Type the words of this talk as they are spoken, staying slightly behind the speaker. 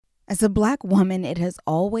As a Black woman, it has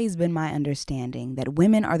always been my understanding that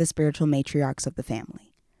women are the spiritual matriarchs of the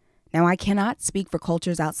family. Now, I cannot speak for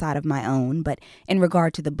cultures outside of my own, but in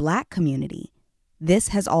regard to the Black community, this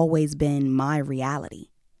has always been my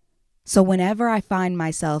reality. So whenever I find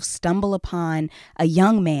myself stumble upon a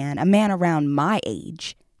young man, a man around my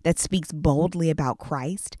age, that speaks boldly about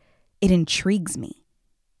Christ, it intrigues me,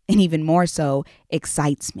 and even more so,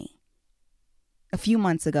 excites me. A few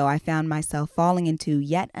months ago, I found myself falling into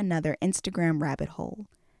yet another Instagram rabbit hole.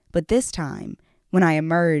 But this time, when I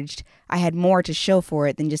emerged, I had more to show for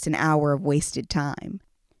it than just an hour of wasted time.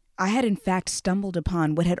 I had in fact stumbled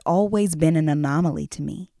upon what had always been an anomaly to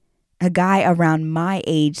me. A guy around my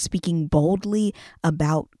age speaking boldly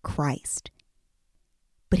about Christ.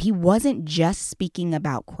 But he wasn't just speaking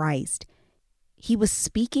about Christ. He was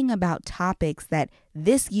speaking about topics that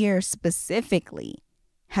this year specifically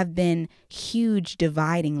have been huge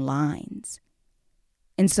dividing lines.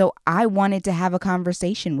 And so I wanted to have a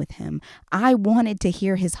conversation with him. I wanted to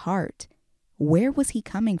hear his heart. Where was he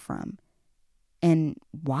coming from? And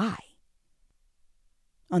why?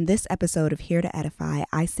 On this episode of Here to Edify,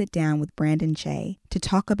 I sit down with Brandon Che to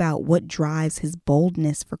talk about what drives his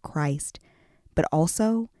boldness for Christ, but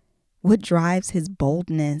also what drives his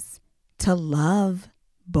boldness to love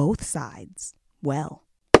both sides well.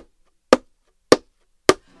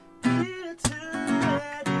 Here to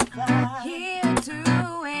edify. Here to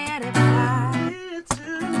edify. Here to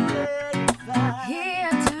edify.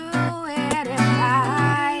 Here to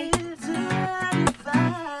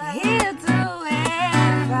edify. Here to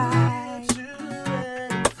edify. Here to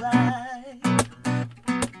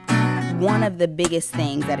edify. One of the biggest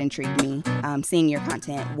things that intrigued me seeing your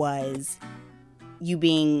content was you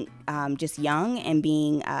being just young and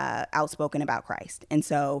being outspoken about Christ. And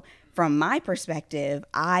so from my perspective,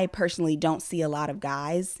 I personally don't see a lot of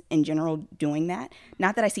guys in general doing that.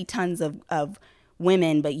 Not that I see tons of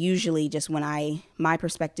women, but usually just my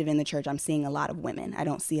perspective in the church, I'm seeing a lot of women. I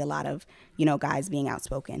don't see a lot of, guys being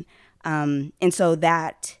outspoken. And so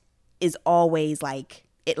that is always like,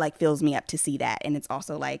 it like fills me up to see that. And it's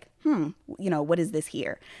also like, what is this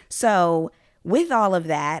here? So with all of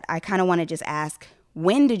that, I kind of want to just ask,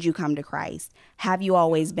 when did you come to Christ? Have you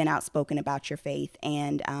always been outspoken about your faith?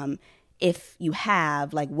 And if you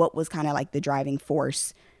have, like, what was kind of like the driving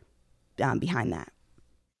force behind that?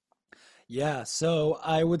 Yeah, so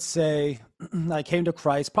I would say I came to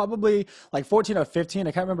Christ probably like 14 or 15.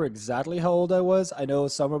 I can't remember exactly how old I was. I know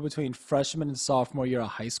somewhere between freshman and sophomore year of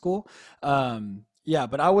high school. Yeah,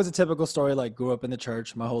 but I was a typical story, like grew up in the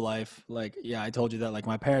church my whole life. Like, yeah, I told you that like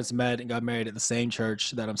my parents met and got married at the same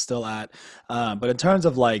church that I'm still at. But in terms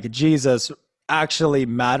of like Jesus actually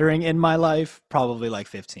mattering in my life, probably like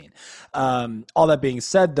 15. All that being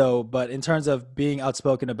said though, but in terms of being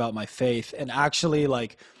outspoken about my faith and actually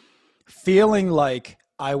like feeling like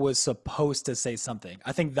I was supposed to say something,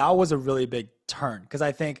 I think that was a really big turn because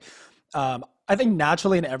I think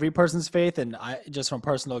naturally in every person's faith, and I just from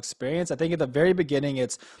personal experience, I think at the very beginning,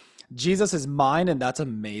 it's Jesus is mine, and that's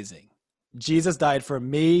amazing. Jesus died for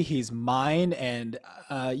me, he's mine, and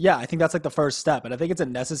yeah, I think that's like the first step, and I think it's a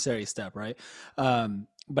necessary step, right?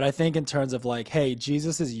 But I think in terms of like, hey,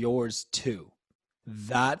 Jesus is yours too.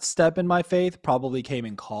 That step in my faith probably came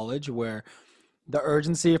in college, where the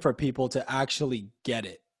urgency for people to actually get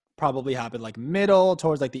it probably happened like middle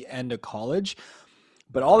towards like the end of college.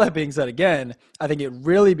 But all that being said, again, I think it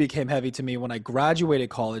really became heavy to me when I graduated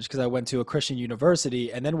college because I went to a Christian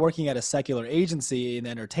university and then working at a secular agency in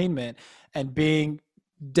entertainment and being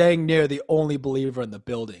dang near the only believer in the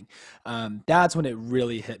building. That's when it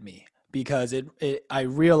really hit me because I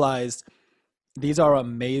realized these are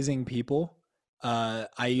amazing people.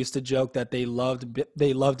 I used to joke that they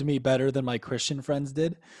loved me better than my Christian friends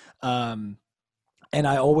did. And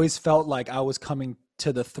I always felt like I was coming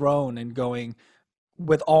to the throne and going,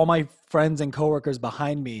 with all my friends and coworkers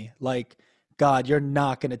behind me, like, God, you're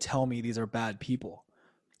not going to tell me these are bad people.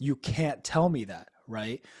 You can't tell me that,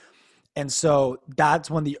 right? And so that's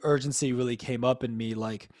when the urgency really came up in me,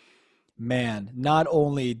 like, man, not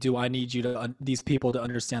only do I need these people to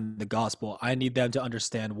understand the gospel, I need them to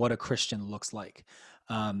understand what a Christian looks like.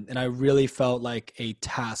 And I really felt like a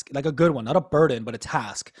task, like a good one, not a burden, but a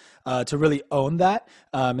task to really own that.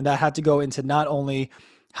 And that had to go into not only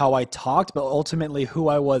how I talked, but ultimately who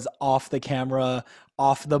I was off the camera,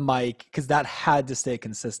 off the mic, because that had to stay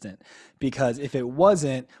consistent. Because if it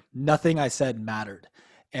wasn't, nothing I said mattered.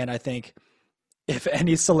 And I think if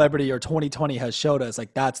any celebrity or 2020 has showed us,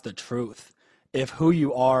 like, that's the truth. If who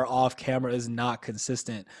you are off camera is not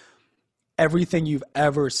consistent, everything you've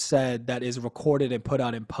ever said that is recorded and put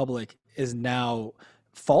out in public is now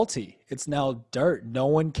faulty. It's now dirt. No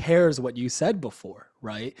one cares what you said before,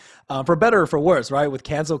 right? For better or for worse, right? With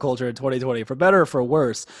cancel culture in 2020, for better or for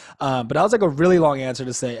worse. But that was like a really long answer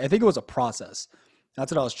to say. I think it was a process.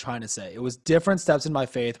 That's what I was trying to say. It was different steps in my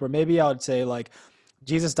faith where maybe I would say like,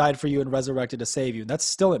 Jesus died for you and resurrected to save you. And that's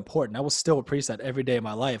still important. I will still preach that every day of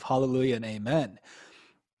my life. Hallelujah and amen.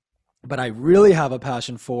 But I really have a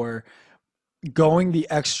passion for going the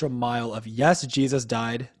extra mile of, yes, Jesus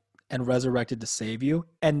died and resurrected to save you.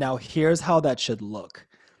 And now here's how that should look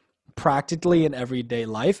practically in everyday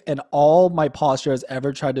life. And all my posture has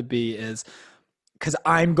ever tried to be is because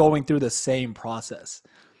I'm going through the same process.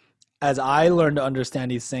 As I learn to understand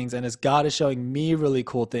these things and as God is showing me really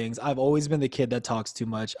cool things, I've always been the kid that talks too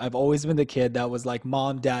much. I've always been the kid that was like,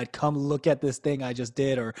 Mom, Dad, come look at this thing I just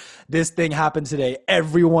did, or this thing happened today.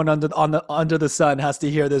 Everyone under the sun has to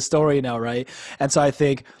hear this story now, right? And so I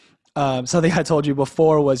think something I told you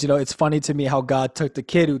before was, it's funny to me how God took the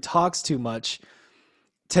kid who talks too much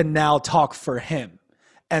to now talk for him.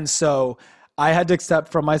 And so I had to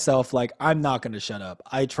accept for myself, like, I'm not going to shut up.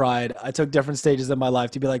 I tried. I took different stages in my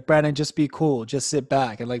life to be like, Brandon, just be cool. Just sit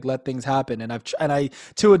back and like let things happen. And I,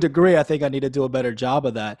 to a degree, I think I need to do a better job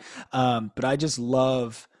of that. But I just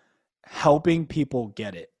love helping people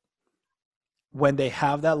get it. When they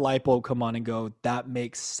have that light bulb come on and go, that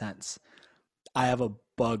makes sense. I have a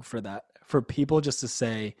bug for that. For people just to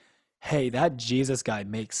say, hey, that Jesus guy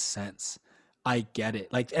makes sense. I get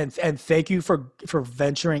it. Like, and thank you for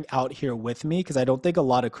venturing out here with me, because I don't think a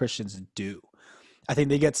lot of Christians do. I think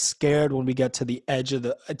they get scared when we get to the edge of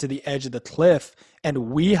the cliff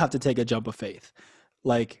and we have to take a jump of faith.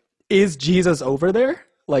 Like, is Jesus over there?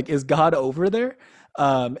 Like, is God over there?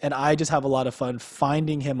 And I just have a lot of fun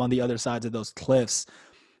finding him on the other sides of those cliffs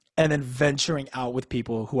and then venturing out with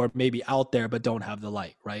people who are maybe out there but don't have the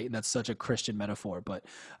light, right? And that's such a Christian metaphor. But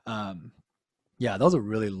yeah, that was a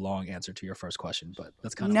really long answer to your first question, but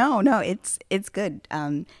that's kind of No, it's good.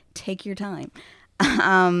 Take your time.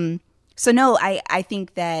 So no, I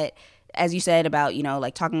think that, as you said about,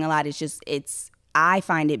 like talking a lot, I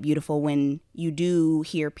find it beautiful when you do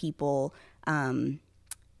hear people,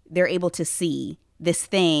 they're able to see this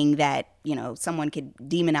thing that, someone could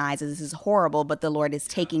demonize as this is horrible, but the Lord is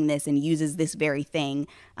taking this and uses this very thing.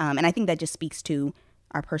 And I think that just speaks to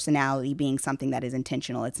our personality being something that is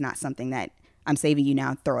intentional. It's not something that I'm saving you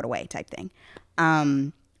now, throw it away type thing.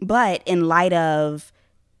 But in light of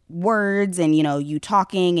words and, you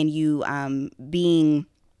talking and you being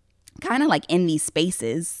kind of like in these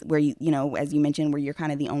spaces where as you mentioned, where you're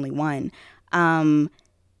kind of the only one. When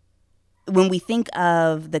we think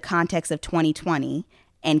of the context of 2020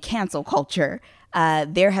 and cancel culture,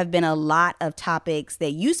 there have been a lot of topics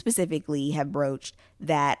that you specifically have broached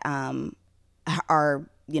that are,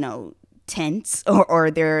 tense or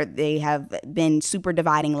they have been super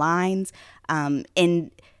dividing lines.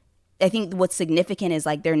 And I think what's significant is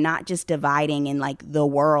like they're not just dividing in like the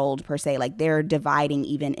world per se, like they're dividing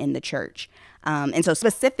even in the church. And so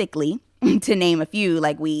specifically, to name a few,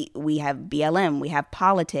 like we have BLM, we have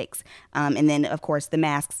politics, and then of course the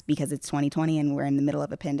masks because it's 2020 and we're in the middle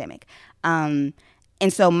of a pandemic. And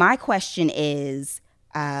so my question is,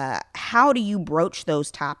 how do you broach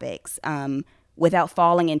those topics without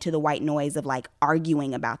falling into the white noise of like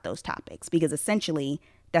arguing about those topics? Because essentially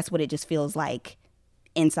that's what it just feels like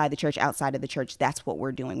inside the church, outside of the church. That's what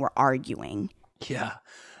we're doing. We're arguing. Yeah.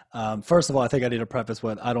 First of all, I think I need to preface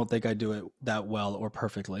with, I don't think I do it that well or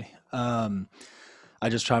perfectly. I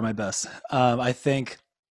just try my best. I think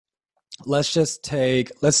let's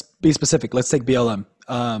be specific. Let's take BLM,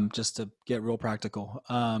 just to get real practical.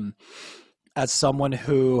 As someone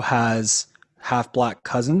who has half Black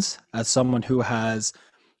cousins, as someone who has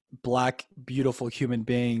Black, beautiful human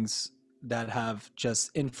beings that have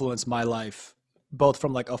just influenced my life, both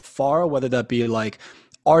from like afar, whether that be like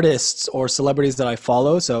artists or celebrities that I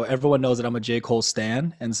follow. So everyone knows that I'm a J. Cole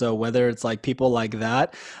stan. And so whether it's like people like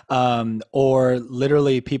that, or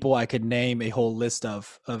literally people I could name a whole list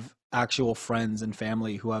of actual friends and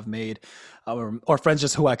family who have made, or friends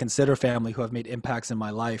just who I consider family, who have made impacts in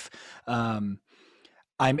my life.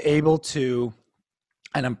 I'm able to,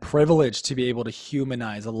 and I'm privileged to be able to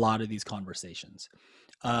humanize a lot of these conversations.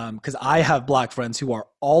 Because I have Black friends who are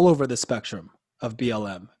all over the spectrum of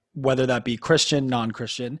BLM, whether that be Christian,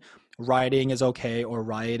 non-Christian, rioting is okay, or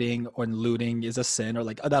rioting or looting is a sin, or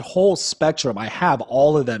like that whole spectrum. I have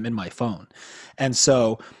all of them in my phone. And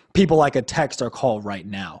so people I could text or call right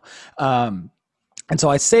now. And so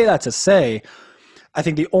I say that to say, I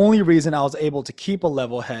think the only reason I was able to keep a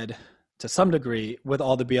level head to some degree with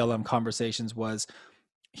all the BLM conversations was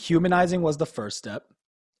humanizing was the first step.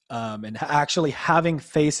 And actually having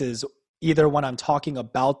faces either when I'm talking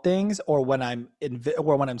about things or when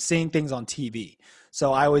I'm seeing things on TV.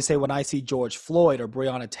 So I always say when I see George Floyd or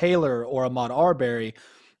Breonna Taylor or Ahmaud Arbery,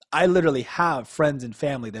 I literally have friends and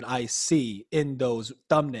family that I see in those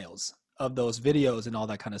thumbnails of those videos and all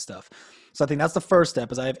that kind of stuff. So I think that's the first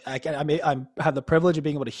step is I have the privilege of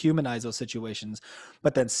being able to humanize those situations.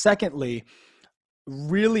 But then secondly,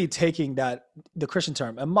 really taking the Christian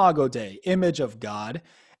term, Imago Dei, image of God,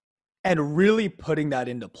 and really putting that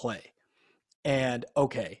into play. And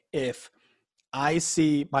okay, if I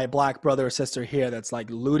see my black brother or sister here that's like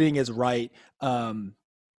looting is right,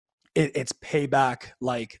 it's payback.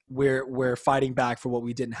 Like we're fighting back for what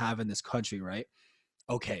we didn't have in this country, right?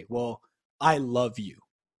 Okay, well, I love you.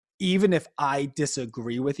 Even if I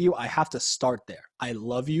disagree with you, I have to start there. I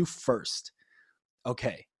love you first.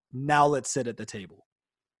 Okay, now let's sit at the table.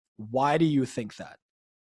 Why do you think that?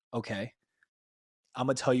 Okay, I'm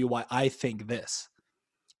gonna tell you why I think this.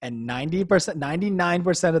 And 90%,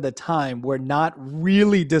 99% of the time, we're not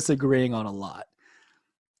really disagreeing on a lot.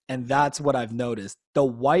 And that's what I've noticed. The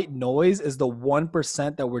white noise is the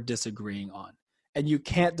 1% that we're disagreeing on. And you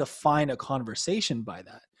can't define a conversation by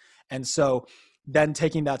that. And so then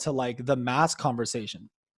taking that to like the mask conversation.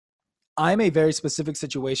 I'm a very specific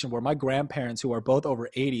situation where my grandparents, who are both over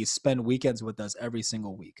 80, spend weekends with us every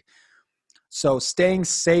single week. So staying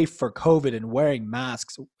safe for COVID and wearing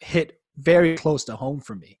masks hit very close to home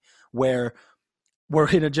for me, where we're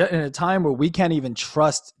in a time where we can't even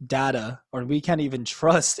trust data or we can't even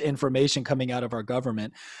trust information coming out of our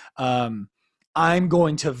government. I'm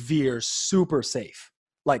going to veer super safe.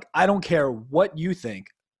 Like, I don't care what you think.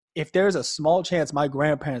 If there's a small chance my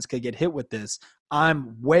grandparents could get hit with this,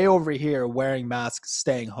 I'm way over here wearing masks,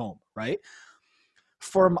 staying home, right?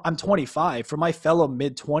 I'm 25. For my fellow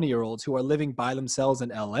mid-20-year-olds who are living by themselves in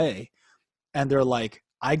LA, and they're like,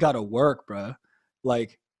 I gotta work, bro.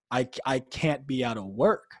 Like, I can't be out of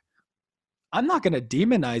work. I'm not gonna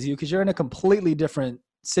demonize you because you're in a completely different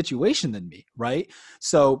situation than me, right?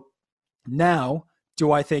 So now,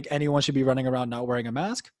 do I think anyone should be running around not wearing a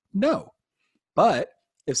mask? No. But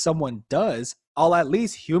if someone does, I'll at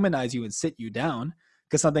least humanize you and sit you down.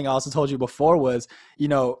 Because something I also told you before was,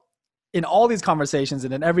 in all these conversations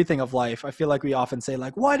and in everything of life, I feel like we often say,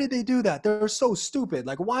 like, why did they do that? They're so stupid.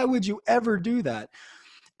 Like, why would you ever do that?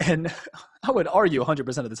 And I would argue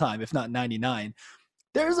 100% of the time, if not 99,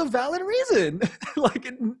 there's a valid reason.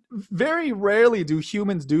 Like, very rarely do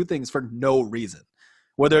humans do things for no reason,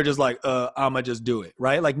 where they're just like, I'ma just do it,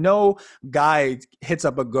 right? Like, no guy hits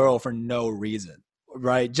up a girl for no reason,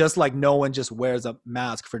 right? Just like no one just wears a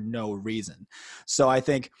mask for no reason. So I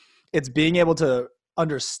think it's being able to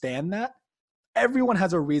understand that everyone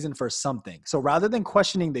has a reason for something. So rather than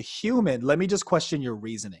questioning the human, let me just question your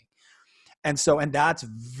reasoning. And that's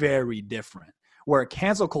very different. Where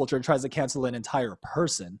cancel culture tries to cancel an entire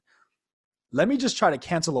person, let me just try to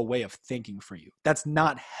cancel a way of thinking for you. That's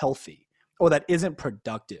not healthy, or that isn't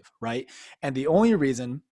productive, right? And the only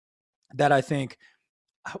reason that I think,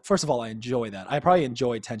 first of all, I enjoy that. I probably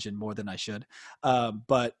enjoy tension more than I should.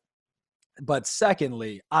 But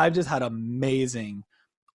secondly, I've just had amazing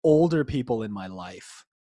older people in my life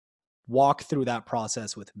walk through that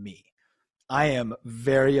process with me. I am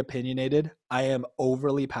very opinionated. I am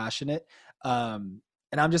overly passionate. And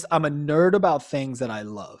I'm a nerd about things that I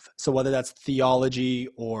love. So whether that's theology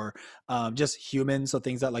or just humans, so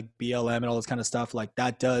things that like BLM and all this kind of stuff, like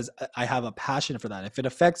I have a passion for that. If it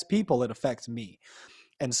affects people, it affects me.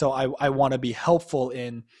 And so I want to be helpful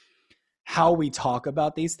in how we talk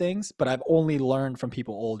about these things, but I've only learned from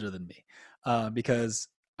people older than me because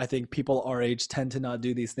I think people our age tend to not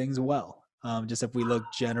do these things well. Just if we look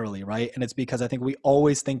generally, right? And it's because I think we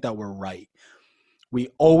always think that we're right. We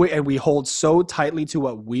hold so tightly to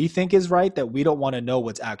what we think is right that we don't want to know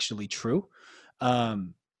what's actually true.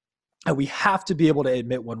 And we have to be able to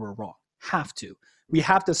admit when we're wrong. We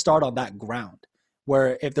have to start on that ground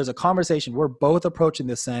where if there's a conversation, we're both approaching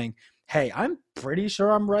this saying, hey, I'm pretty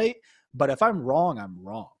sure I'm right, but if I'm wrong, I'm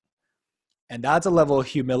wrong. And that's a level of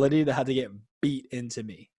humility that had to get beat into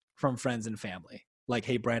me from friends and family. Like,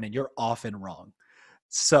 hey, Brandon, you're often wrong.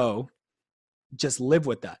 So just live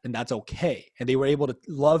with that. And that's okay. And they were able to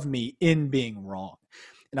love me in being wrong.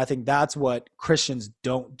 And I think that's what Christians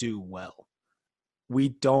don't do well. We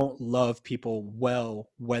don't love people well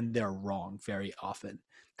when they're wrong very often,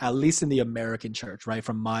 at least in the American church, right?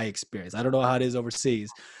 From my experience. I don't know how it is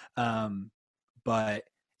overseas. But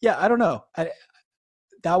yeah, I don't know.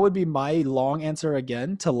 That would be my long answer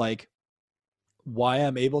again to like, why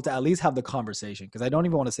I'm able to at least have the conversation, because I don't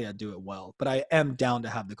even want to say I do it well, but I am down to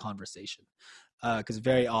have the conversation because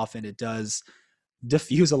very often it does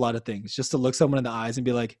diffuse a lot of things, just to look someone in the eyes and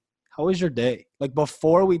be like, how was your day? Like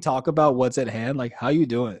before we talk about what's at hand, like how you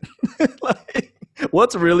doing? Like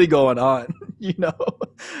what's really going on, you know?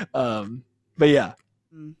 But yeah.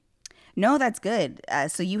 Mm. No, that's good.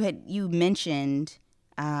 So you mentioned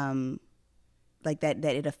like that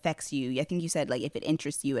it affects you. I think you said like if it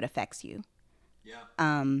interests you, it affects you. Yeah.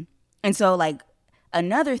 And so like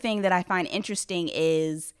another thing that I find interesting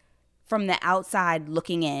is from the outside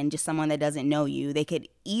looking in, just someone that doesn't know you, they could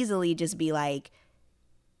easily just be like,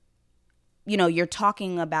 you know, you're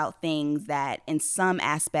talking about things that in some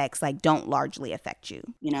aspects like don't largely affect you,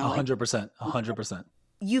 you know, like 100%. 100%.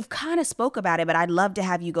 you've kind of spoke about it, but I'd love to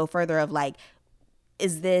have you go further of like,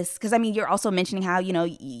 is this, because I mean, you're also mentioning how, you know,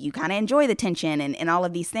 you kind of enjoy the tension and all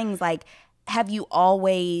of these things. Like, have you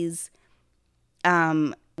always,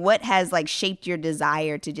 what has like shaped your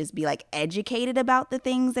desire to just be like educated about the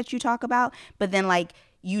things that you talk about, but then like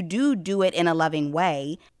you do it in a loving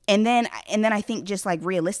way. And then I think just like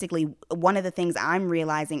realistically, one of the things I'm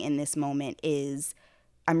realizing in this moment is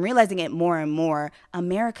I'm realizing it more and more.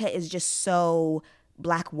 America is just so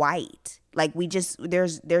black white. Like we just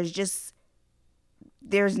there's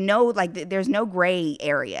no gray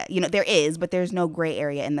area. You know, there is, but there's no gray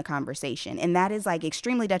area in the conversation. And that is like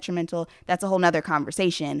extremely detrimental. That's a whole nother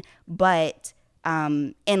conversation. But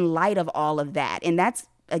in light of all of that, and that's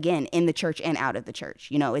again in the church and out of the church,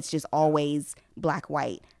 you know, it's just always black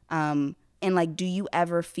white. And like, do you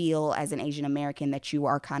ever feel as an Asian American that you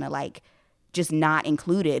are kind of like just not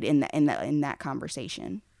included in that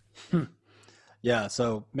conversation? Yeah.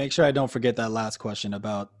 So make sure I don't forget that last question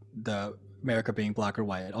about the America being black or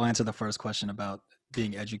white. I'll answer the first question about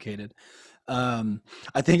being educated. I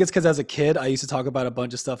think it's because as a kid, I used to talk about a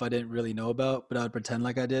bunch of stuff I didn't really know about, but I would pretend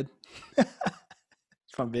like I did.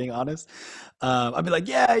 If I'm being honest, I'd be like,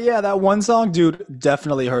 yeah, that one song, dude,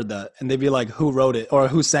 definitely heard that. And they'd be like, who wrote it or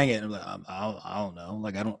who sang it? And I'm like, I don't know.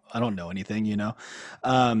 Like, I don't know anything, you know?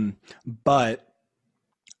 But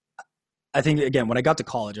I think again, when I got to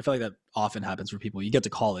college, I feel like that often happens for people. You get to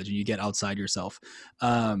college and you get outside yourself.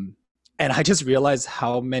 And I just realized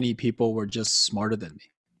how many people were just smarter than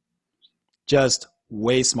me, just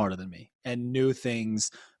way smarter than me, and knew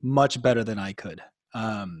things much better than I could.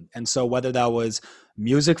 And so whether that was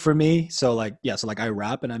music for me, so like I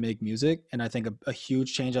rap and I make music, and I think a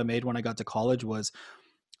huge change I made when I got to college was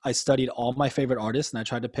I studied all my favorite artists and I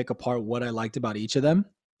tried to pick apart what I liked about each of them,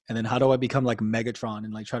 and then how do I become like Megatron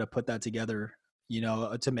and like try to put that together, you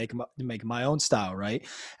know, to make my own style, right?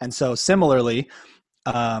 And so similarly,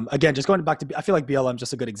 again, just going back to, I feel like BLM is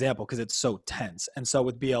just a good example because it's so tense. And so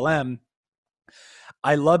with BLM,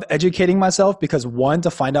 I love educating myself because one, to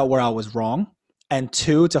find out where I was wrong, and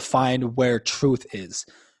two, to find where truth is,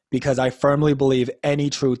 because I firmly believe any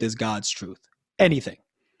truth is God's truth. Anything.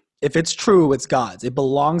 If it's true, it's God's. It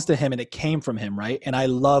belongs to him and it came from him, right? And I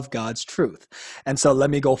love God's truth. And so let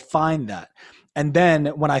me go find that. And then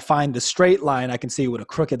when I find the straight line, I can see what a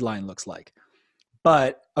crooked line looks like.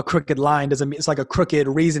 But a crooked line doesn't mean, it's like a crooked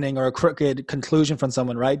reasoning or a crooked conclusion from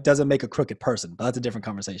someone, right? Doesn't make a crooked person, but that's a different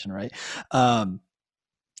conversation, right?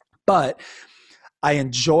 But I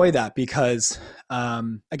enjoy that because,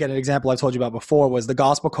 again, an example I told you about before was the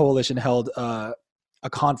Gospel Coalition held a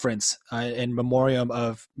conference in memoriam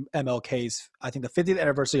of MLK's, I think, the 50th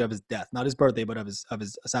anniversary of his death, not his birthday, but of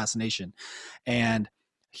his assassination. And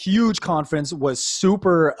huge conference, was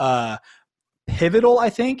super pivotal, I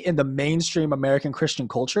think, in the mainstream American Christian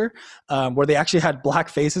culture, where they actually had black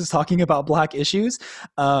faces talking about black issues,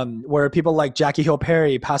 where people like Jackie Hill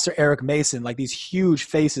Perry, Pastor Eric Mason, like these huge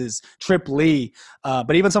faces, Trip Lee,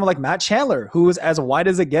 but even someone like Matt Chandler, who is as white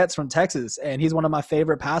as it gets from Texas, and he's one of my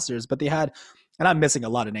favorite pastors. But they had, and I'm missing a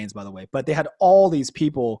lot of names, by the way, but they had all these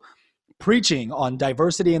people preaching on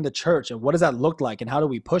diversity in the church and what does that look like and how do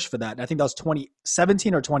we push for that. And I think that was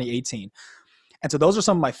 2017 or 2018. And so those are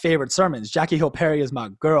some of my favorite sermons. Jackie Hill Perry is my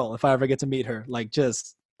girl. If I ever get to meet her, like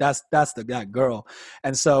just that's that girl.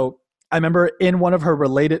 And so I remember in one of her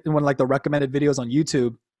like the recommended videos on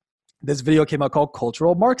YouTube, this video came out called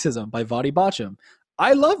Cultural Marxism by Vadi Bacham.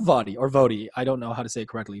 I love Vadi, or Vodi. I don't know how to say it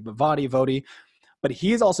correctly, but Vodi. But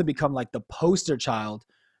he's also become like the poster child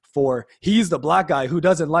for, he's the black guy who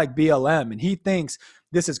doesn't like BLM and he thinks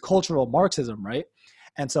this is cultural Marxism, right?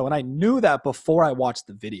 And so, and I knew that before I watched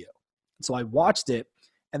the video. So I watched it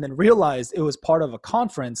and then realized it was part of a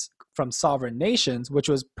conference from Sovereign Nations, which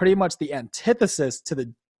was pretty much the antithesis to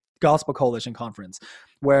the Gospel Coalition conference,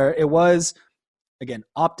 where it was, again,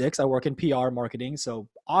 optics. I work in PR marketing. So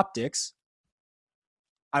optics,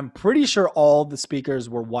 I'm pretty sure all the speakers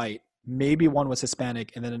were white. Maybe one was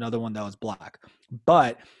Hispanic and then another one that was black,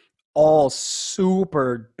 but all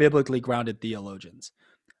super biblically grounded theologians.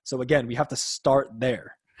 So again, we have to start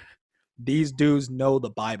there. These dudes know the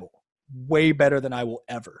Bible way better than I will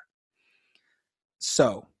ever.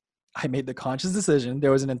 So I made the conscious decision.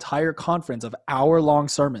 There was an entire conference of hour-long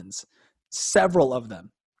sermons, several of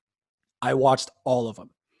them. I watched all of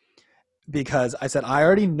them because I said, I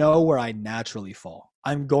already know where I naturally fall.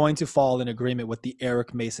 I'm going to fall in agreement with the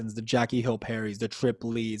Eric Masons, the Jackie Hill Perrys, the Trip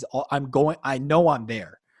Lees. I know I'm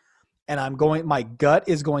there. And my gut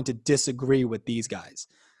is going to disagree with these guys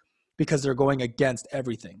because they're going against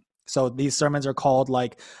everything. So these sermons are called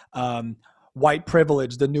like white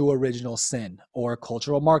privilege, the new original sin, or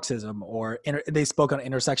cultural Marxism, or they spoke on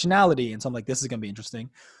intersectionality. And so I'm like, this is going to be interesting.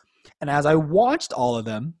 And as I watched all of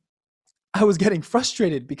them, I was getting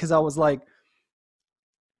frustrated because I was like,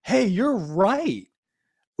 hey, you're right.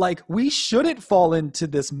 Like, we shouldn't fall into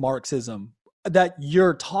this Marxism that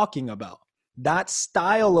you're talking about. That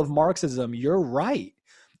style of Marxism, you're right.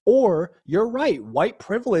 Or you're right, white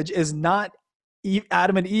privilege is not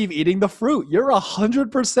Adam and Eve eating the fruit. You're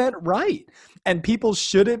 100% right. And people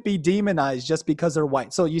shouldn't be demonized just because they're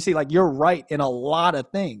white. So you see, like, you're right in a lot of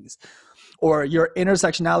things. Or your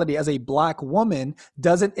intersectionality as a Black woman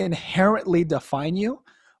doesn't inherently define you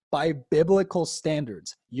by biblical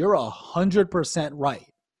standards. You're 100% right.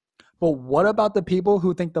 But what about the people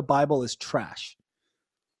who think the Bible is trash?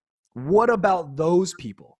 What about those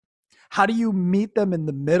people? How do you meet them in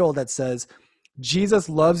the middle that says, Jesus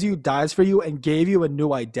loves you, dies for you, and gave you a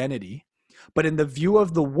new identity, but in the view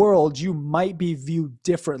of the world, you might be viewed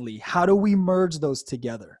differently? How do we merge those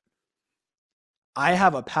together? I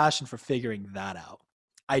have a passion for figuring that out.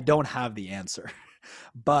 I don't have the answer,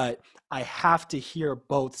 but I have to hear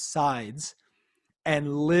both sides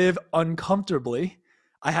and live uncomfortably.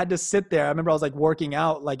 I had to sit there. I remember I was like working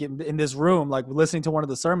out, like in this room, like listening to one of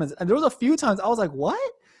the sermons. And there was a few times I was like, what?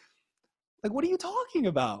 Like, what are you talking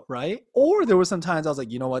about? Right? Or there were some times I was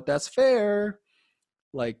like, you know what? That's fair.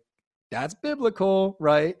 Like, that's biblical.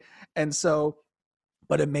 Right? And so,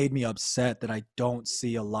 but it made me upset that I don't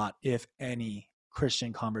see a lot, if any,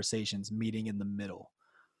 Christian conversations meeting in the middle.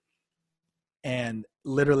 And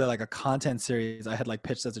literally, like, a content series I had like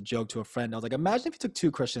pitched as a joke to a friend. I was like, imagine if you took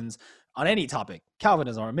two Christians on any topic: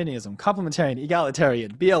 Calvinism, Arminianism, complementarian,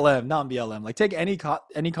 egalitarian, BLM, non-BLM, like take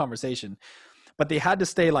any conversation, but they had to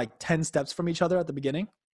stay like 10 steps from each other at the beginning.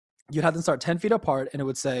 You'd have them start 10 feet apart, and it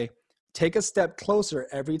would say, take a step closer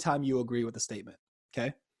every time you agree with the statement.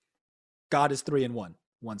 Okay. God is 3 in 1,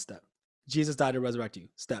 one step. Jesus died to resurrect you,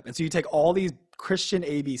 step. And so you take all these Christian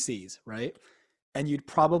ABCs, right? And you'd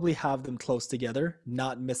probably have them close together,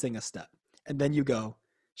 not missing a step. And then you go,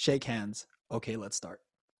 shake hands. Okay, let's start.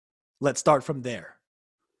 Let's start from there.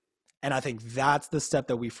 And I think that's the step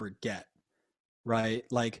that we forget, right?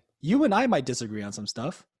 Like, you and I might disagree on some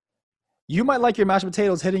stuff. You might like your mashed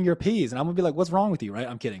potatoes hitting your peas, and I'm gonna be like, what's wrong with you, right?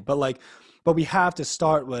 I'm kidding. But we have to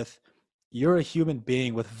start with, you're a human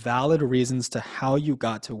being with valid reasons to how you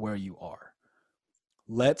got to where you are.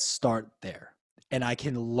 Let's start there. And I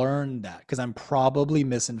can learn that because I'm probably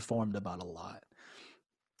misinformed about a lot.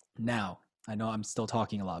 Now, I know I'm still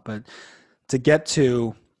talking a lot, but to get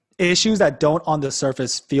to issues that don't on the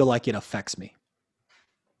surface feel like it affects me.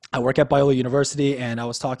 I work at Biola University, and I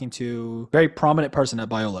was talking to a very prominent person at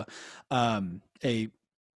Biola, a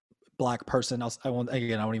Black person. I won't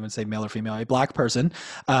even say male or female, a Black person.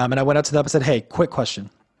 And I went up to them and said, hey, quick question.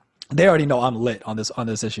 They already know I'm lit on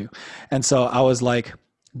this issue. And so I was like,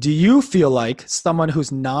 do you feel like someone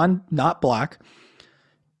who's not Black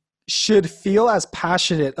should feel as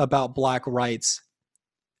passionate about Black rights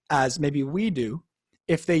as maybe we do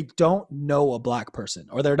if they don't know a Black person,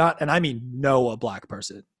 or they're not, and I mean know a Black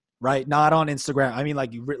person, right? Not on Instagram. I mean,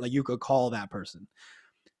 like you could call that person.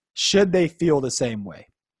 Should they feel the same way?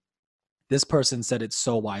 This person said it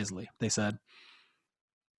so wisely. They said,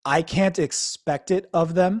 I can't expect it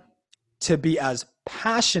of them to be as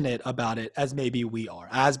passionate about it as maybe we are,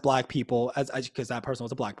 as Black people, because that person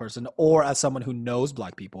was a Black person, or as someone who knows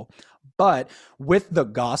Black people. But with the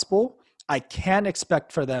gospel, I can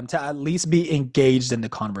expect for them to at least be engaged in the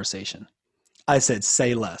conversation. I said,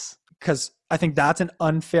 say less, because I think that's an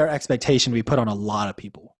unfair expectation we put on a lot of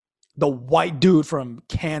people. The white dude from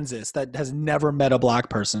Kansas that has never met a Black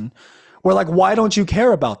person, we're like, why don't you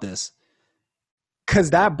care about this?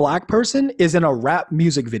 Because that Black person is in a rap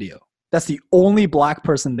music video. That's the only Black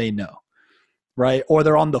person they know, right? Or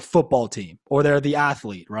they're on the football team, or they're the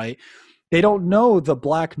athlete, right? They don't know the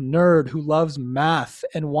Black nerd who loves math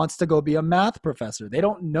and wants to go be a math professor. They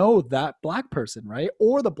don't know that Black person, right?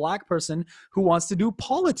 Or the Black person who wants to do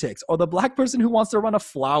politics, or the Black person who wants to run a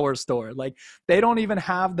flower store. Like, they don't even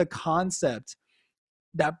have the concept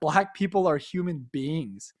that Black people are human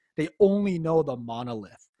beings. They only know the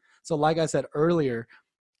monolith. So like I said earlier,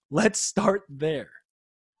 Let's start there.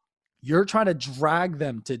 You're trying to drag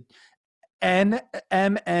them to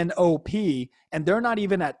NMNOP, and they're not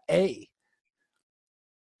even at A,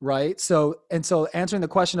 right? So answering the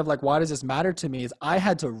question of like, why does this matter to me is I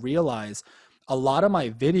had to realize a lot of my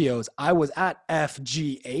videos, I was at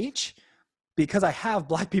FGH because I have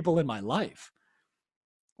Black people in my life,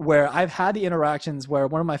 where I've had the interactions where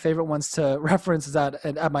one of my favorite ones to reference is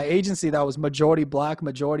at my agency that was majority Black,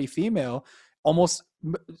 majority female, almost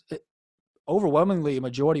overwhelmingly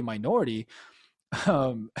majority minority.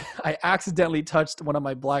 I accidentally touched one of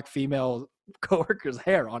my Black female coworkers'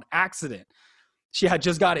 hair on accident. She had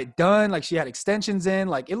just got it done. Like she had extensions in,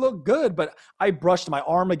 like it looked good, but I brushed my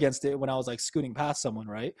arm against it when I was like scooting past someone.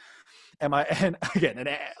 Right. And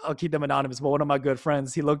I'll keep them anonymous, but one of my good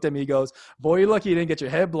friends, he looked at me, he goes, "Boy, you're lucky you didn't get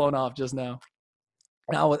your head blown off just now."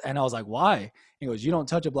 And I was like, "Why?" He goes, "You don't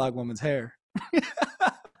touch a Black woman's hair."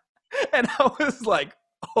 And I was like,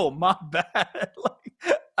 "Oh, my bad."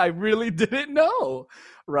 Like, I really didn't know.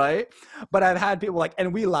 Right. But I've had people like,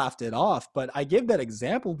 and we laughed it off, but I give that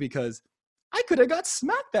example because I could have got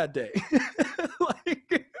smacked that day.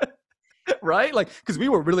 Like, right? Like, because we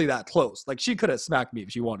were really that close. Like, she could have smacked me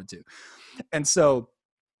if she wanted to. And so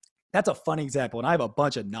that's a funny example. And I have a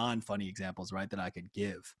bunch of non-funny examples, right, that I could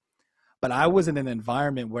give. But I was in an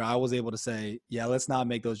environment where I was able to say, yeah, let's not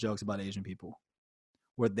make those jokes about Asian people.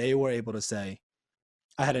 Where they were able to say,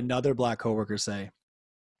 I had another Black coworker say,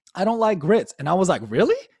 "I don't like grits." And I was like,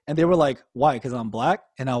 "Really?" And they were like, "Why? Because I'm Black?"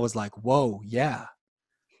 And I was like, whoa, yeah.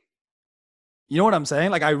 You know what I'm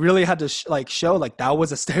saying? Like I really had to show like that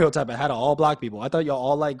was a stereotype I had of all Black people. I thought y'all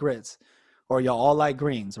all like grits or y'all all like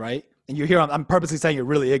greens, right? And you hear I'm purposely saying you're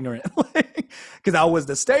really ignorant because that was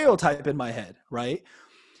the stereotype in my head, right?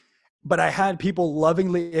 But I had people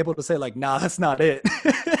lovingly able to say like, "Nah, that's not it."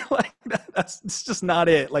 Like it's just not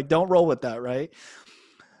it. Like don't roll with that, right?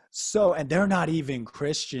 So, and they're not even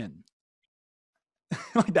Christian.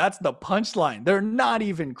 Like that's the punchline. They're not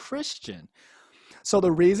even Christian. So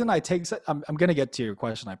the reason I'm going to get to your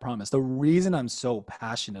question, I promise. The reason I'm so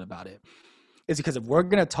passionate about it is because if we're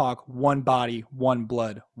going to talk one body, one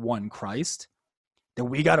blood, one Christ, then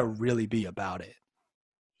we got to really be about it.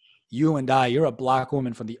 You and I, you're a Black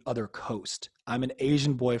woman from the other coast. I'm an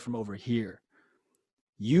Asian boy from over here.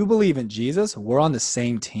 You believe in Jesus, we're on the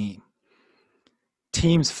same team.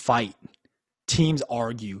 Teams fight. Teams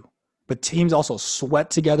argue. But teams also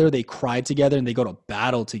sweat together, they cry together, and they go to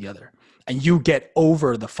battle together. And you get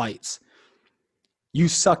over the fights. You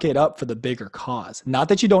suck it up for the bigger cause. Not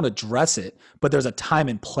that you don't address it, but there's a time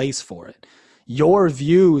and place for it. Your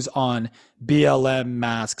views on BLM,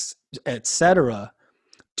 masks, etc.,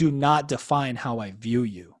 do not define how I view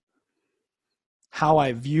you. How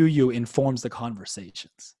I view you informs the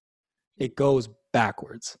conversations. It goes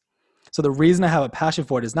backwards. So the reason I have a passion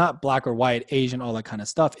for it is not Black or white, Asian, all that kind of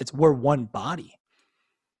stuff. It's we're one body.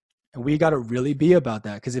 And we got to really be about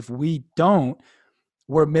that, because if we don't,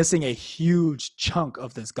 we're missing a huge chunk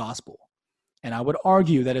of this gospel. And I would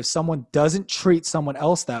argue that if someone doesn't treat someone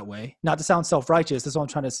else that way, not to sound self-righteous, that's why I'm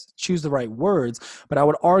trying to choose the right words, but I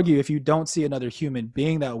would argue if you don't see another human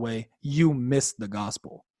being that way, you miss the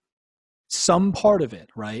gospel. Some part of it,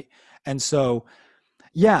 right? And so,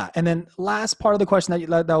 yeah. And then last part of the question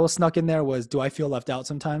that was snuck in there was, do I feel left out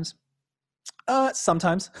sometimes?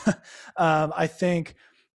 Sometimes. I think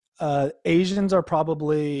Asians are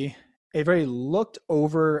probably a very looked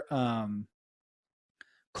over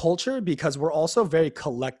culture because we're also very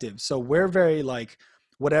collective. So we're very like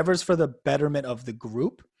whatever's for the betterment of the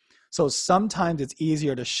group. So sometimes it's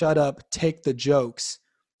easier to shut up, take the jokes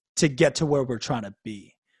to get to where we're trying to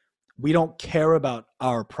be. We don't care about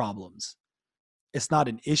our problems. It's not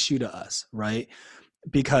an issue to us, right?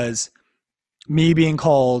 Because me being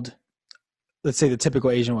called, let's say the typical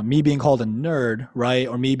Asian one, me being called a nerd, right?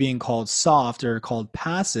 Or me being called soft or called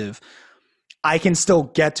passive, I can still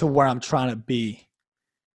get to where I'm trying to be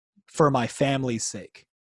for my family's sake.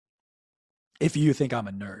 If you think I'm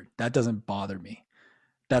a nerd, that doesn't bother me.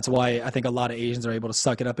 That's why I think a lot of Asians are able to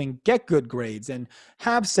suck it up and get good grades and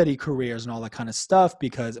have steady careers and all that kind of stuff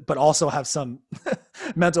but also have some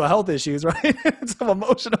mental health issues, right? Some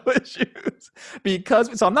emotional issues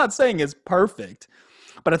so I'm not saying it's perfect,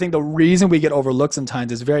 but I think the reason we get overlooked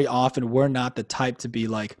sometimes is very often we're not the type to be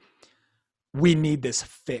like, we need this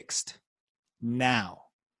fixed now.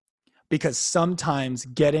 Because sometimes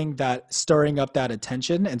getting that, stirring up that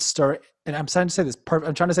attention and I'm trying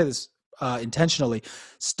to say this intentionally,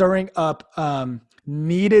 stirring up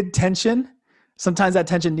needed tension. Sometimes that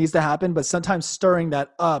tension needs to happen, but sometimes stirring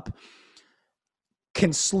that up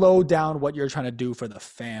can slow down what you're trying to do for the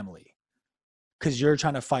family. because you're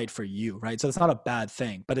trying to fight for you, right? So it's not a bad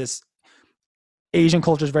thing, but it's Asian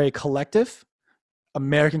culture is very collective.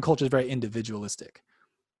 American culture is very individualistic.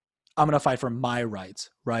 I'm going to fight for my rights,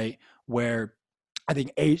 right? Where I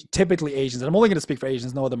think typically Asians, and I'm only going to speak for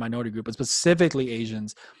Asians, no other minority group, but specifically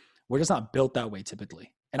Asians, we're just not built that way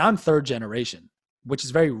typically. And I'm third generation, which is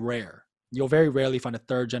very rare. You'll very rarely find a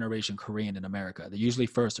third generation Korean in America. They're usually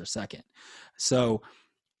first or second. So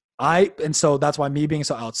that's why me being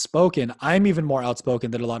so outspoken, I'm even more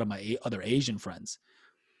outspoken than a lot of my other Asian friends.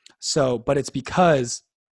 So, but it's because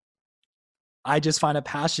I just find a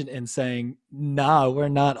passion in saying, nah, we're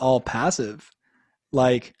not all passive.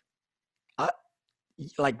 Like,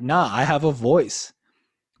 I have a voice,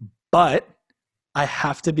 but I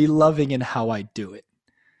have to be loving in how I do it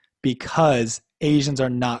because Asians are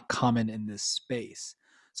not common in this space.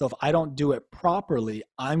 So if I don't do it properly,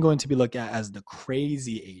 I'm going to be looked at as the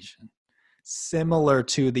crazy Asian, similar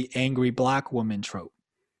to the angry black woman trope,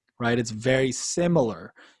 right? It's very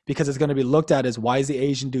similar because it's going to be looked at as, why is the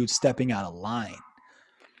Asian dude stepping out of line?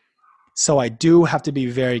 So I do have to be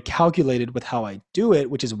very calculated with how I do it,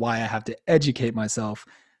 which is why I have to educate myself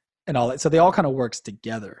and all that. So they all kind of works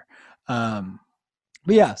together.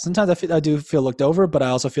 But yeah, sometimes I do feel looked over, but I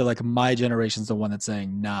also feel like my generation's the one that's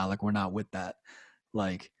saying, nah, like we're not with that.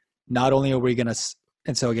 Like, not only are we going to,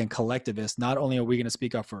 and so again, collectivist, not only are we going to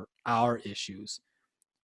speak up for our issues,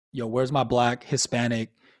 where's my Black, Hispanic,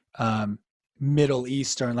 Middle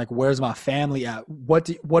Eastern, like where's my family at?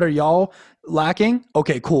 What are y'all lacking?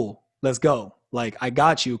 Okay, cool. Let's go. Like, I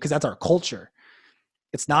got you, because that's our culture.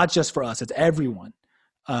 It's not just for us, it's everyone.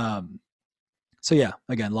 So yeah,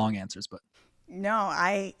 again, long answers, but. No,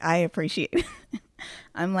 I appreciate it.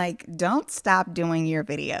 I'm like, don't stop doing your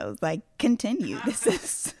videos. Like, continue. This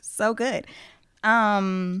is so good.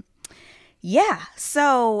 Yeah.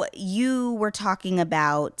 So you were talking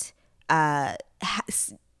about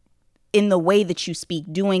in the way that you speak,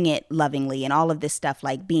 doing it lovingly and all of this stuff,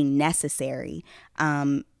 like being necessary.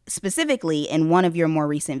 Specifically, in one of your more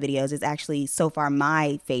recent videos, is actually so far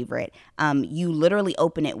my favorite. You literally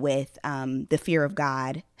open it with the fear of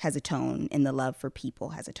God has a tone and the love for people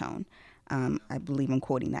has a tone. I believe I'm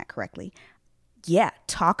quoting that correctly. Yeah,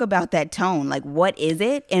 talk about that tone. Like, what is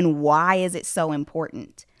it and why is it so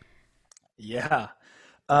important? Yeah.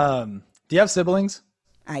 Do you have siblings?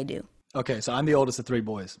 I do. Okay, so I'm the oldest of 3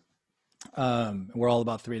 boys. We're all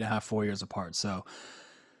about 3.5, 4 years apart. So,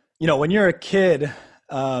 when you're a kid,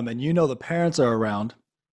 and the parents are around,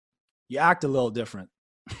 you act a little different.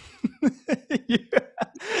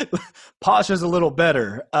 Posture's a little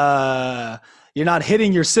better. You're not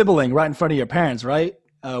hitting your sibling right in front of your parents, right?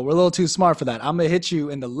 We're a little too smart for that. I'm going to hit you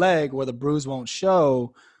in the leg where the bruise won't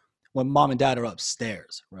show when mom and dad are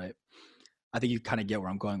upstairs, right? I think you kind of get where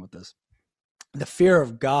I'm going with this. The fear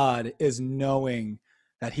of God is knowing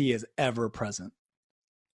that he is ever present.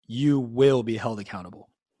 You will be held accountable.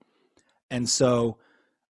 And so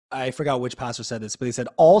I forgot which pastor said this, but he said,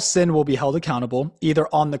 all sin will be held accountable either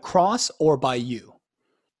on the cross or by you.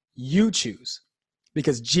 You choose,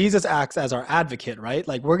 because Jesus acts as our advocate, right?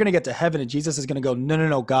 Like, we're going to get to heaven and Jesus is going to go,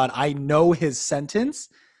 no, God, I know his sentence.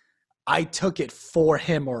 I took it for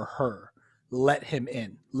him or her. Let him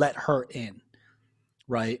in, let her in,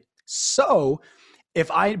 right? So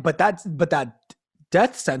but that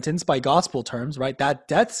death sentence by gospel terms, right? That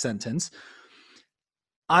death sentence,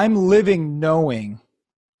 I'm living knowing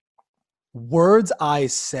words I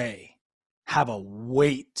say have a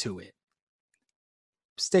weight to it.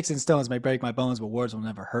 Sticks and stones may break my bones, but words will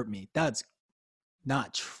never hurt me. That's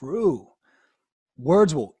not true.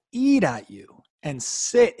 Words will eat at you and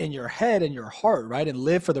sit in your head and your heart, right? And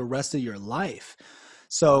live for the rest of your life.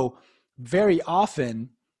 So very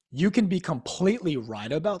often you can be completely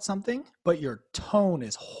right about something, but your tone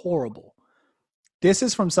is horrible. This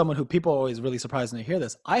is from someone who people are always really surprised when they hear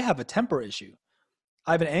this. I have a temper issue.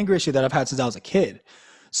 I have an anger issue that I've had since I was a kid.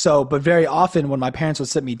 So, but very often when my parents would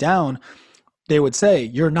sit me down, they would say,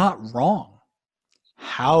 you're not wrong.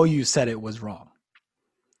 How you said it was wrong.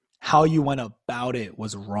 How you went about it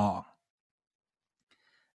was wrong.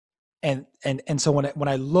 And so when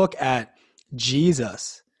I look at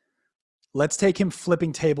Jesus, let's take him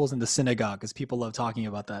flipping tables in the synagogue, because people love talking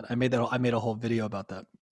about that. I made a whole video about that.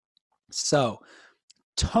 So,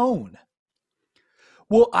 tone.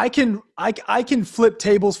 Well, I can flip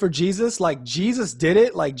tables for Jesus. Like, Jesus did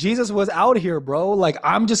it. Like, Jesus was out here, bro. Like,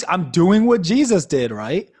 I'm doing what Jesus did,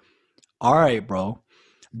 right? All right, bro.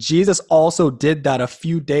 Jesus also did that a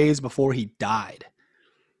few days before he died.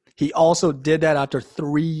 He also did that after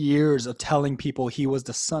 3 years of telling people he was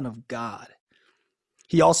the Son of God.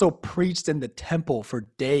 He also preached in the temple for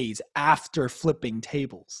days after flipping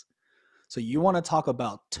tables. So you want to talk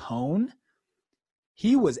about tone?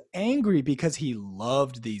 He was angry because he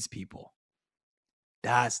loved these people.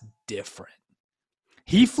 That's different.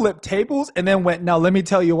 He flipped tables and then went, now let me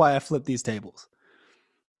tell you why I flipped these tables.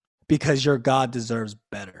 Because your God deserves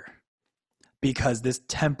better. Because this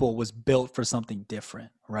temple was built for something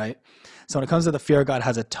different, right? So when it comes to the fear of God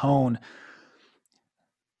has a tone,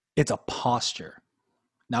 it's a posture.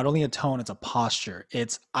 Not only a tone, it's a posture.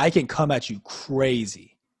 It's, I can come at you crazy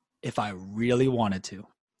if I really wanted to,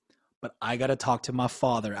 but I got to talk to my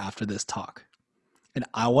Father after this talk. And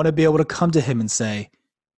I want to be able to come to him and say,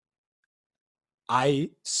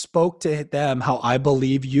 I spoke to them how I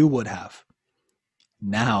believe you would have.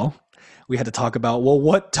 Now we had to talk about, well,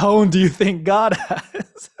 what tone do you think God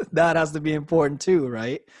has? That has to be important too,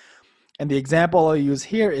 right? And the example I'll use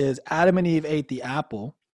here is Adam and Eve ate the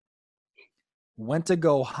apple, went to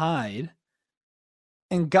go hide,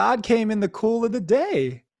 and God came in the cool of the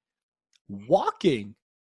day, walking,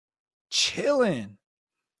 chilling.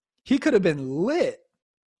 He could have been lit.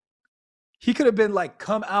 He could have been like,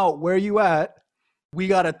 come out, where you at? We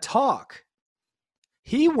got to talk.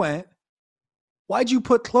 He went, why'd you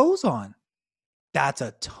put clothes on? That's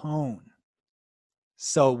a tone.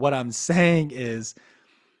 So what I'm saying is,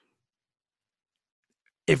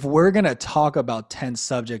 if we're going to talk about tense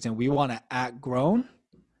subjects and we want to act grown,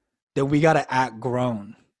 then we got to act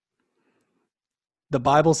grown. The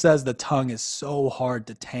Bible says the tongue is so hard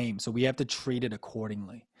to tame, so we have to treat it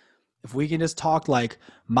accordingly. If we can just talk like,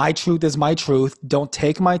 my truth is my truth, don't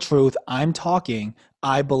take my truth, I'm talking,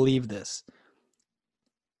 I believe this.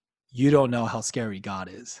 You don't know how scary God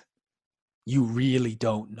is. You really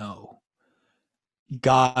don't know.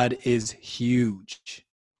 God is huge,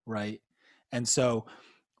 right? And so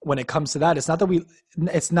when it comes to that, it's not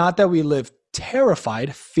that we live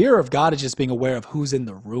terrified. Fear of God is just being aware of who's in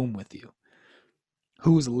the room with you,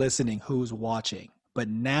 who's listening, who's watching. But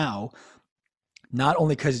now, not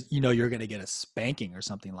only because you're going to get a spanking or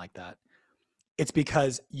something like that, it's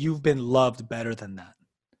because you've been loved better than that.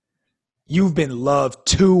 You've been loved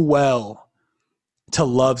too well to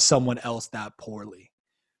love someone else that poorly.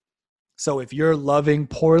 So if you're loving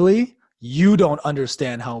poorly, you don't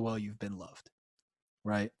understand how well you've been loved,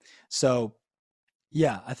 right? So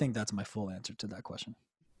yeah, I think that's my full answer to that question.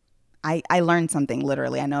 I learned something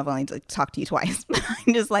literally. I know I've only talked to you twice, but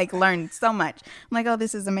I just learned so much. I'm like, oh,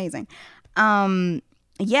 this is amazing.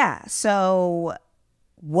 Yeah. So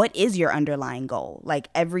what is your underlying goal? Like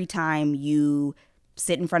every time you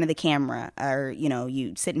sit in front of the camera or,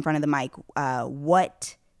 you sit in front of the mic,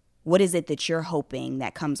 what is it that you're hoping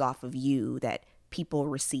that comes off of you that people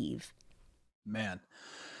receive? Man,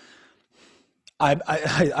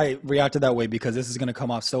 I reacted that way because this is going to come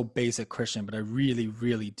off so basic Christian, but I really,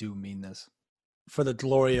 really do mean this. For the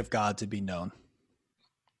glory of God to be known.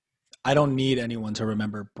 I don't need anyone to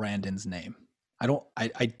remember Brandon's name. I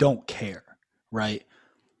don't care, right?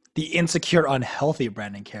 The insecure, unhealthy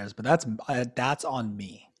Brandon cares, but that's on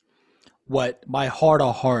me. What my heart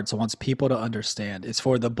of hearts wants people to understand is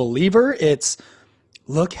for the believer, it's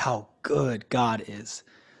look how good God is,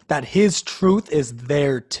 that his truth is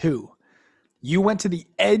there too. You went to the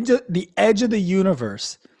edge of the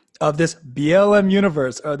universe, of this BLM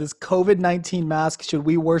universe, or this COVID-19 mask, should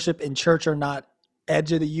we worship in church or not,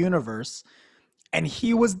 edge of the universe, and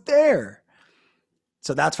he was there.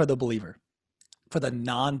 So that's for the believer. For the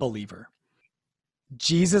non-believer,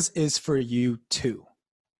 Jesus is for you too.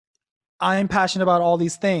 I'm passionate about all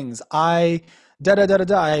these things. I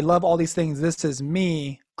love all these things. This is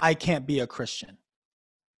me. I can't be a Christian.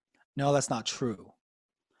 No, that's not true.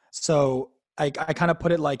 So I kind of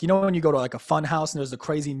put it like, when you go to like a fun house and there's the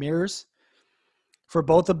crazy mirrors, for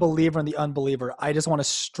both the believer and the unbeliever, I just want to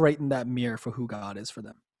straighten that mirror for who God is for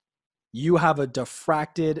them. You have a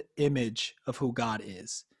diffracted image of who God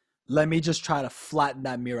is. Let me just try to flatten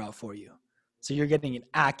that mirror out for you. So you're getting an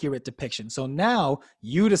accurate depiction. So now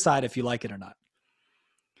you decide if you like it or not.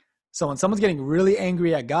 So when someone's getting really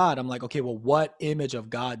angry at God, I'm like, okay, well, what image of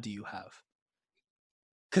God do you have?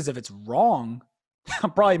 Because if it's wrong,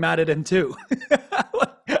 I'm probably mad at him too.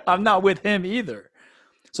 I'm not with him either.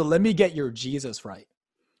 So let me get your Jesus right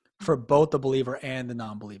for both the believer and the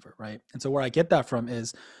non-believer, right? And so where I get that from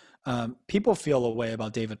is people feel a way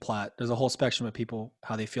about David Platt. There's a whole spectrum of people,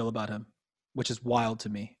 how they feel about him, which is wild to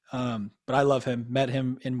me. But I love him, met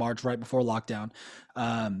him in March right before lockdown.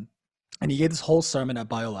 And he gave this whole sermon at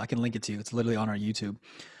Biola. I can link it to you. It's literally on our YouTube,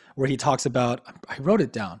 where he talks about, I wrote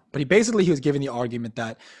it down, but he was giving the argument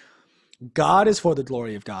that God is for the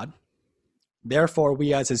glory of God. Therefore,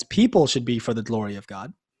 we as his people should be for the glory of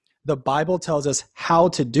God. The Bible tells us how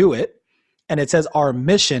to do it. And it says our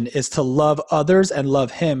mission is to love others and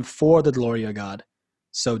love him for the glory of God.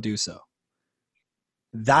 So do so.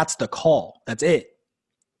 That's the call. That's it.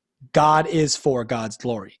 God is for God's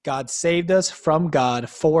glory. God saved us from God,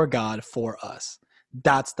 for us.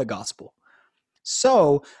 That's the gospel.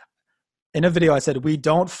 So in a video, I said, we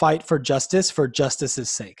don't fight for justice's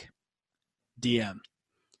sake. DM.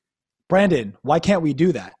 Brandon, why can't we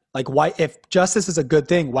do that? Like, why, if justice is a good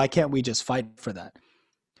thing, why can't we just fight for that?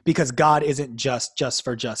 Because God isn't just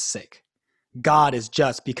for just sake. God is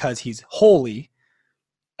just because he's holy.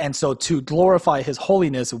 And so to glorify his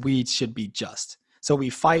holiness, we should be just. So we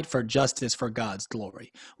fight for justice for God's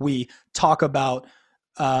glory. We talk about,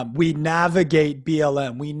 we navigate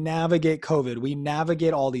BLM, we navigate COVID, we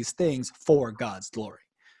navigate all these things for God's glory.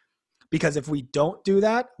 Because if we don't do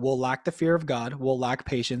that, we'll lack the fear of God, we'll lack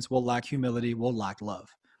patience, we'll lack humility, we'll lack love.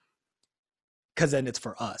 Because then it's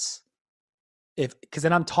for us. Because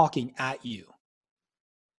then I'm talking at you.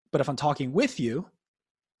 But if I'm talking with you,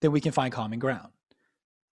 then we can find common ground.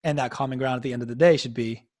 And that common ground at the end of the day should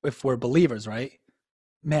be, if we're believers, right?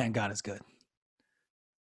 Man, God is good.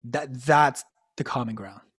 That's the common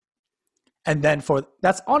ground. And then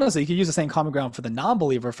that's honestly, you could use the same common ground for the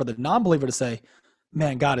non-believer to say,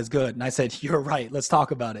 man, God is good. And I said, you're right. Let's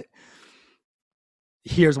talk about it.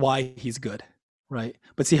 Here's why he's good, right?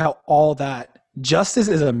 But see how all that justice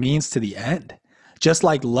is a means to the end, just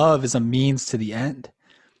like love is a means to the end.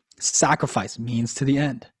 Sacrifice means to the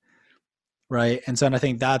end, right? And so I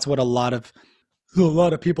think that's what a lot of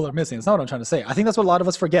people are missing. It's not what I'm trying to say. I think that's what a lot of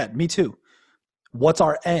us forget. Me too. What's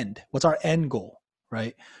our end? What's our end goal,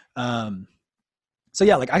 right? So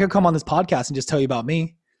yeah, like I could come on this podcast and just tell you about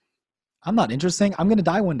me. I'm not interesting. I'm going to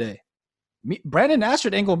die one day. Brandon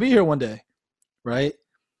Ashford ain't going to be here one day, right?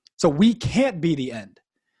 So we can't be the end.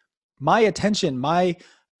 My attention, my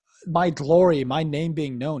glory, my name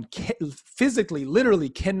being known physically, literally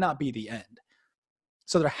cannot be the end.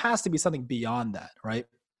 So there has to be something beyond that, right?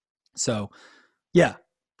 So yeah,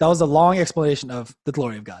 that was a long explanation of the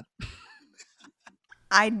glory of God.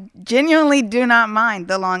 I genuinely do not mind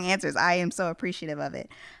the long answers. I am so appreciative of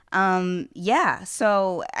it. Yeah,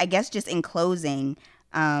 so I guess just in closing,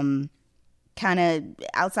 kind of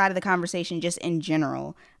outside of the conversation, just in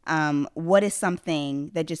general, what is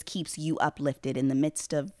something that just keeps you uplifted in the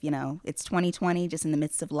midst of, it's 2020, just in the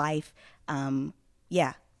midst of life?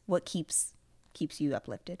 Yeah, what keeps you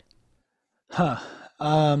uplifted?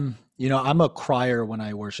 I'm a crier when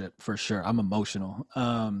I worship, for sure. I'm emotional.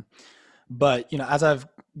 But, as I've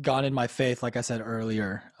gone in my faith, like I said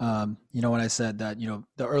earlier, when I said that,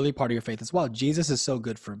 the early part of your faith as well, Jesus is so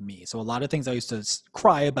good for me. So a lot of things I used to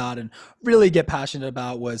cry about and really get passionate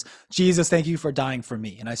about was, Jesus, thank you for dying for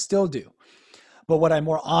me. And I still do. But what I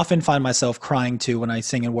more often find myself crying to when I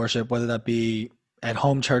sing in worship, whether that be at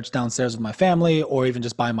home church downstairs with my family or even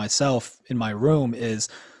just by myself in my room, is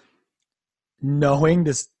knowing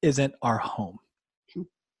this isn't our home.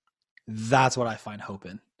 That's what I find hope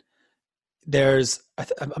in.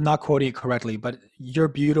 I'm not quoting it correctly, but You're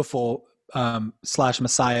Beautiful /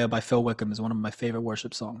 Messiah by Phil Wickham is one of my favorite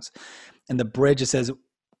worship songs. And the bridge, it says,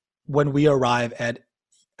 when we arrive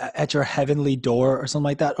at your heavenly door or something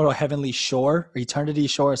like that, or a heavenly shore, or eternity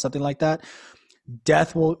shore or something like that,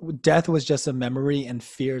 death was just a memory and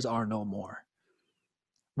fears are no more.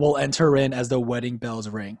 We'll enter in as the wedding bells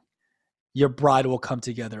ring. Your bride will come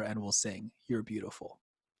together and we'll sing, You're Beautiful.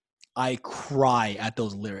 I cry at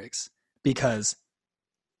those lyrics. Because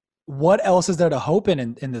what else is there to hope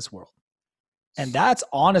in this world? And that's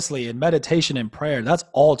honestly, in meditation and prayer, that's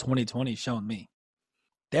all 2020 shown me.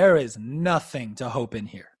 There is nothing to hope in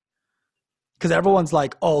here. Because everyone's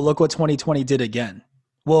like, oh, look what 2020 did again.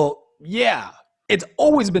 Well, yeah, it's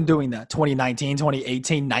always been doing that. 2019,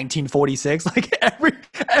 2018, 1946, like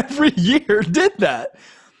every year did that.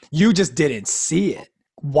 You just didn't see it.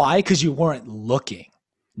 Why? Because you weren't looking.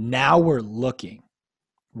 Now we're looking,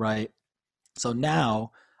 right? So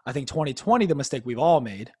now, I think 2020, the mistake we've all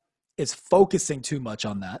made is focusing too much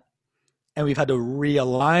on that. And we've had to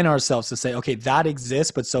realign ourselves to say, okay, that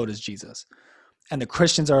exists, but so does Jesus. And the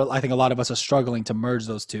Christians I think a lot of us are struggling to merge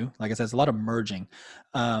those two. Like I said, it's a lot of merging.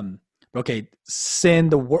 Okay, sin,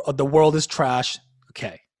 the world is trash.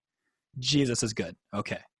 Okay, Jesus is good.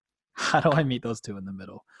 Okay, how do I meet those two in the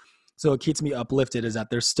middle? So what keeps me uplifted is that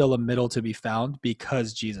there's still a middle to be found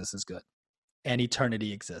because Jesus is good. And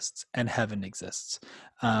eternity exists and heaven exists.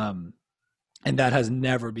 And that has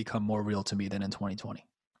never become more real to me than in 2020,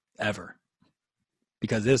 ever.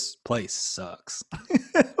 Because this place sucks.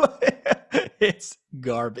 It's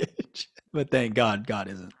garbage. But thank God, God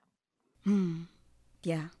isn't.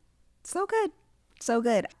 Yeah. So good. So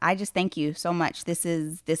good. I just thank you so much. This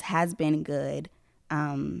has been good.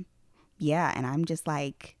 Yeah, and I'm just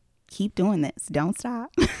like, keep doing this. Don't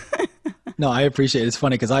stop. No, I appreciate it. It's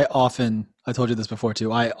funny because I told you this before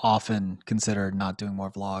too. I often consider not doing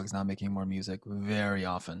more vlogs, not making more music very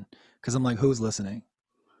often because I'm like, who's listening?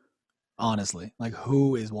 Honestly, like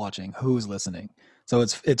who is watching? Who's listening? So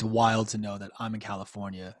it's wild to know that I'm in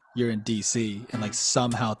California, you're in DC, and like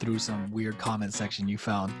somehow through some weird comment section you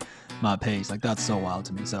found my page. Like that's so wild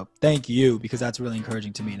to me. So thank you because that's really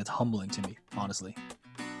encouraging to me and it's humbling to me, honestly.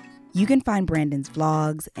 You can find Brandon's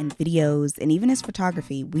vlogs and videos and even his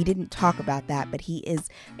photography. We didn't talk about that, but he is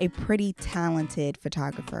a pretty talented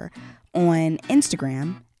photographer on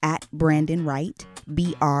Instagram at Brandon Wright, BrandonWrite,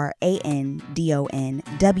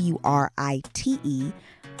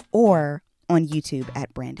 or on YouTube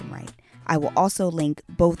at Brandon Wright. I will also link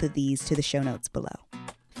both of these to the show notes below.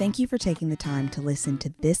 Thank you for taking the time to listen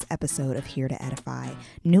to this episode of Here to Edify.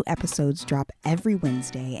 New episodes drop every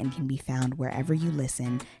Wednesday and can be found wherever you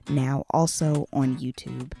listen, now also on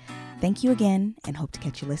YouTube. Thank you again and hope to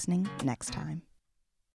catch you listening next time.